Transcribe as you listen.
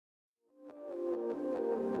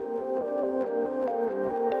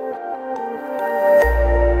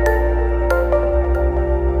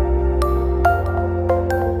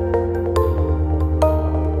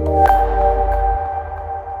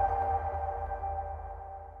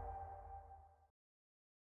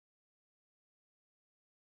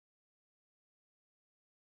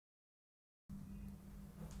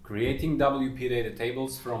Creating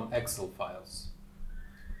wpDataTables from Excel files.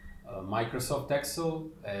 Microsoft Excel,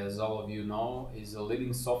 as all of you know, is a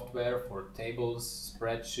leading software for tables,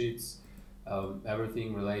 spreadsheets,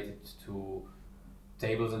 everything related to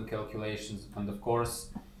tables and calculations. And of course,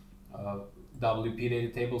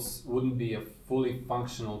 wpDataTables wouldn't be a fully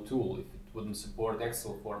functional tool if it wouldn't support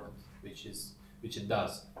Excel format, which it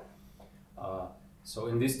does. So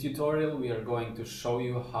in this tutorial we are going to show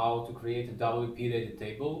you how to create a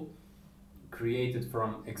wpDataTable created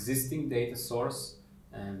from existing data source,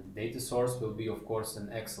 and the data source will be of course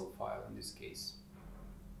an Excel file in this case.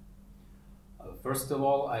 First of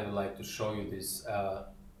all, I would like to show you this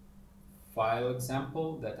file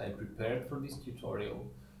example that I prepared for this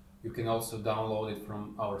tutorial. You can also download it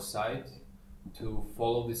from our site to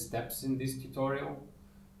follow the steps in this tutorial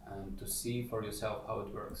and to see for yourself how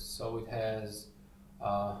it works. So it has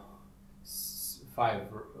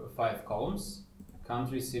five columns: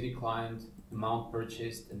 country, city, client, amount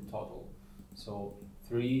purchased, and total. So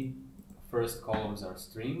three first columns are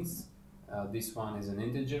strings. This one is an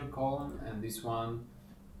integer column, and this one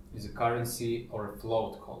is a currency or a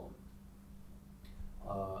float column.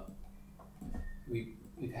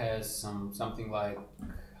 It has something like,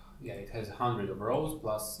 it has 100 of rows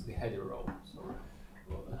plus the header row, so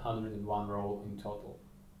 101 row in total.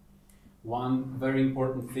 One very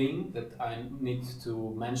important thing that I need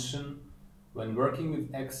to mention when working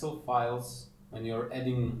with Excel files, when you're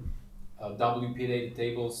adding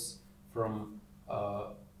wpDataTables from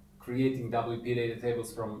creating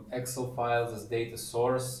wpDataTables from Excel files as data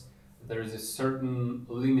source, there is a certain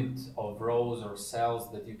limit of rows or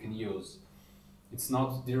cells that you can use. It's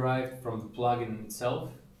not derived from the plugin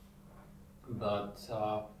itself, but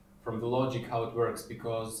from the logic how it works,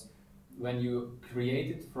 because when you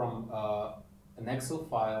create it from an Excel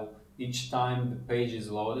file, each time the page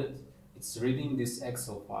is loaded, it's reading this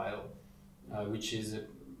Excel file, which is an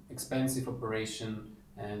expensive operation.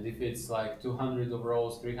 And if it's like 200 of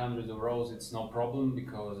rows, 300 of rows, it's no problem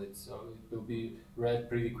because it will be read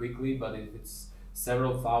pretty quickly. But if it's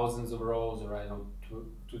several thousands of rows, or I don't know,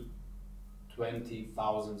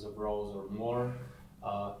 20,000 of rows or more,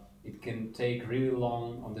 it can take really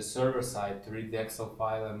long on the server side to read the Excel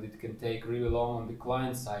file, and it can take really long on the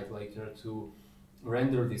client side later to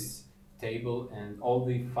render this table, and all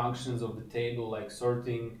the functions of the table like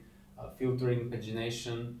sorting, filtering,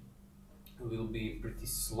 pagination will be pretty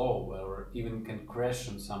slow, or even can crash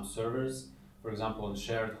on some servers, for example on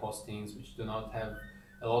shared hostings which do not have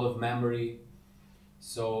a lot of memory.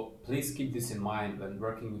 So please keep this in mind when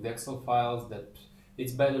working with Excel files, that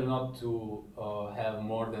it's better not to have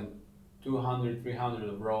more than 200, 300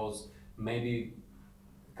 of rows, maybe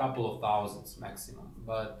a couple of thousands maximum.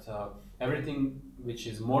 But everything which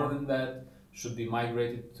is more than that should be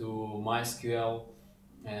migrated to MySQL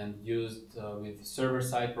and used with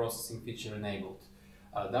server-side processing feature enabled.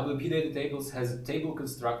 wpDataTables has a table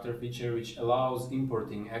constructor feature which allows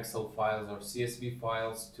importing Excel files or CSV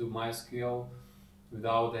files to MySQL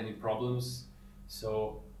without any problems.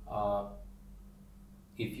 So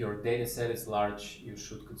if your data set is large, you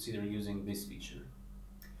should consider using this feature.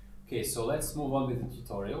 Okay, so let's move on with the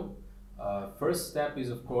tutorial. First step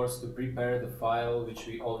is of course to prepare the file which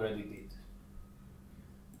we already did.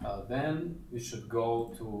 Then we should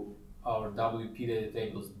go to our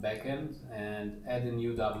wpDataTables backend and add a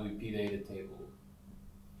new wpDataTable.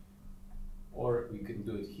 Or we can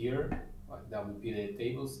do it here, like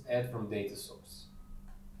wpDataTables, add from data source.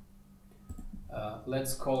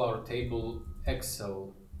 Let's call our table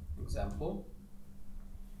Excel example.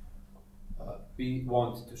 We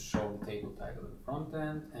want to show the table title in the front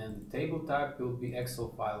end, and the table type will be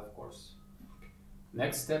Excel file, of course.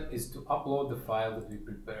 Next step is to upload the file that we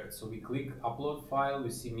prepared. So we click upload file,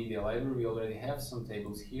 we see media library. We already have some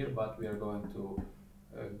tables here, but we are going to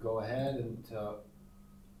go ahead and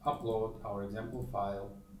upload our example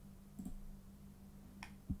file.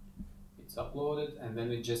 It's uploaded, and then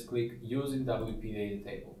we just click use in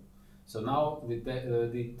wpDataTable. So now the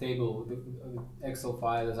Excel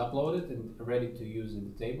file is uploaded and ready to use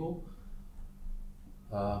in the table.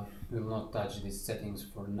 We will not touch these settings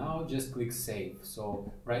for now, just click save.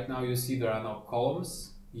 So right now you see there are no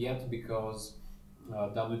columns yet because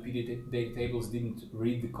wpDataTables didn't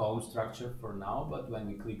read the column structure for now, but when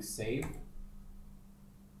we click save,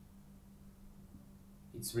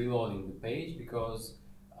 it's reloading the page because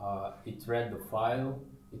it read the file,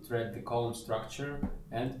 it read the column structure,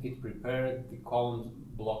 and it prepared the column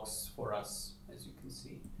blocks for us, as you can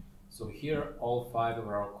see. So here all five of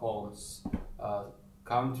our columns: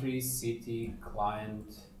 country, city,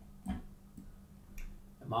 client,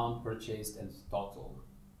 amount purchased, and total.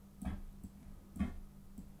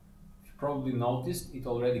 probably noticed, it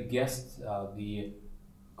already guessed the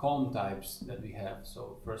column types that we have.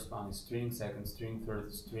 So first one is string, second string,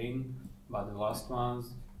 third string, but the last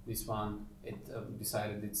ones, this one, it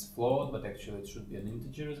decided it's float, but actually it should be an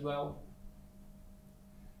integer as well.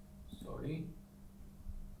 Sorry,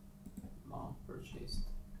 amount purchased.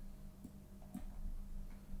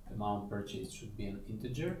 The amount purchased should be an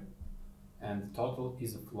integer, and the total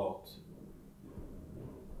is a float.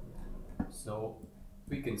 So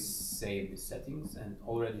we can save the settings and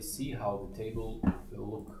already see how the table will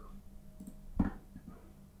look.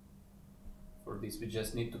 For this we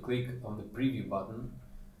just need to click on the preview button.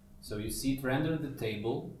 So you see it rendered the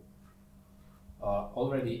table,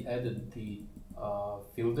 already added the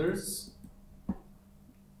filters,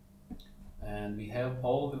 and we have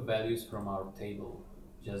all the values from our table,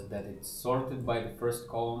 just that it's sorted by the first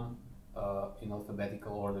column in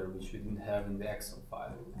alphabetical order, which we didn't have in the Excel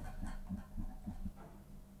file.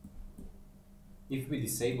 If we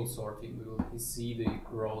disable sorting, we will see the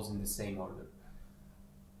rows in the same order.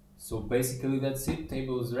 So basically that's it.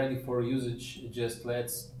 Table is ready for usage. Just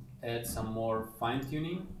let's add some more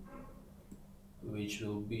fine-tuning, which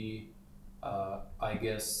will be, I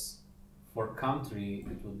guess, for country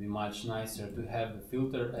it would be much nicer to have the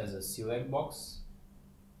filter as a select box.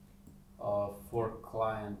 For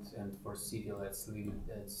client and for city, let's leave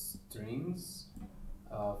it as strings.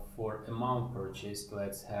 For amount purchased,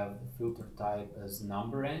 let's have the filter type as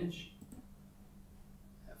number range.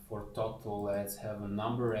 For total, let's have a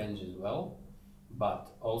number range as well,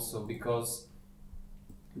 but also because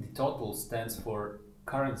the total stands for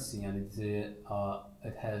currency and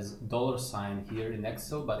it has $sign here in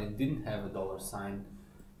Excel, but it didn't have a $sign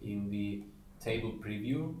in the table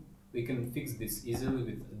preview. We can fix this easily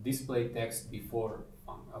with display text before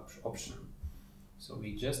option. So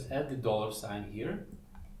we just add the $sign here,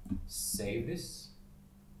 save this,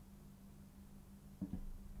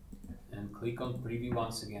 and click on preview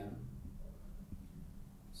once again.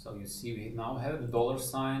 So you see we now have the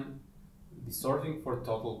 $sign. The sorting for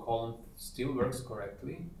total column still works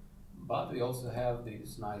correctly, but we also have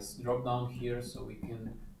this nice drop down here, so we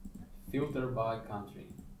can filter by country.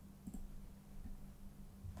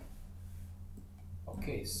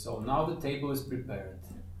 Okay, so now the table is prepared,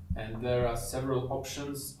 and there are several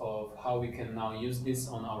options of how we can now use this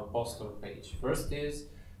on our poster page. First is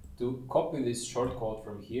to copy this shortcode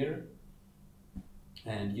from here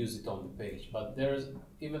and use it on the page, but there's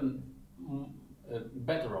even a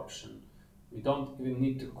better option. We don't even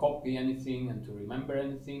need to copy anything and to remember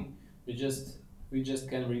anything. We just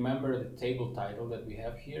can remember the table title that we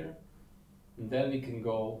have here, and then we can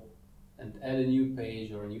go and add a new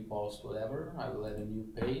page or a new post, whatever. I will add a new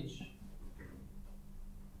page.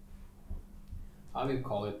 I will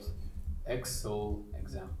call it Excel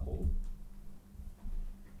example.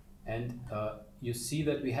 And you see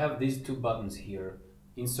that we have these two buttons here,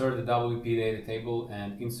 insert the wpDataTable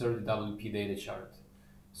and insert the wpDataChart.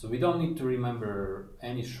 So we don't need to remember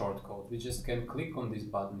any shortcode. We just can click on this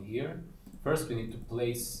button here. First we need to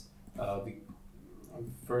place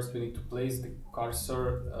the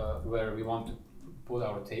cursor where we want to put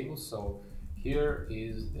our table. So here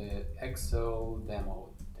is the Excel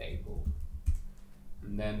demo table.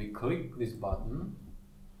 And then we click this button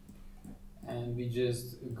and we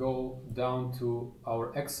just go down to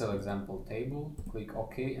our Excel example table, click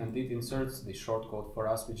OK, and it inserts the shortcode for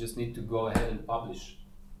us. We just need to go ahead and publish.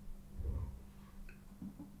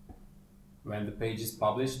 When the page is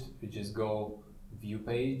published, we just go view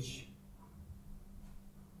page,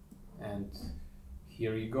 and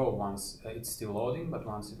here you go. Once it's still loading, but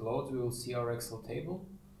once it loads, we will see our Excel table.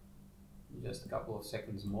 Just a couple of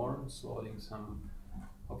seconds more, it's loading some.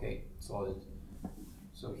 Okay, it's loaded.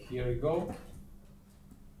 So here we go.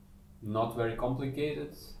 Not very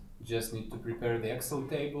complicated. Just need to prepare the Excel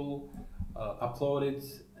table, upload it,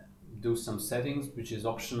 do some settings, which is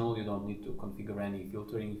optional. You don't need to configure any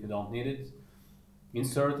filtering if you don't need it.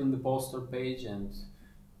 Insert in the poster page, and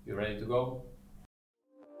you're ready to go.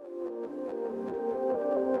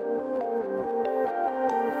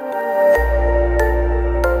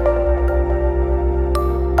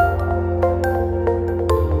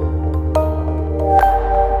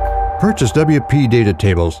 Purchase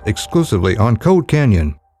wpDataTables exclusively on Code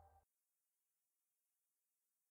Canyon.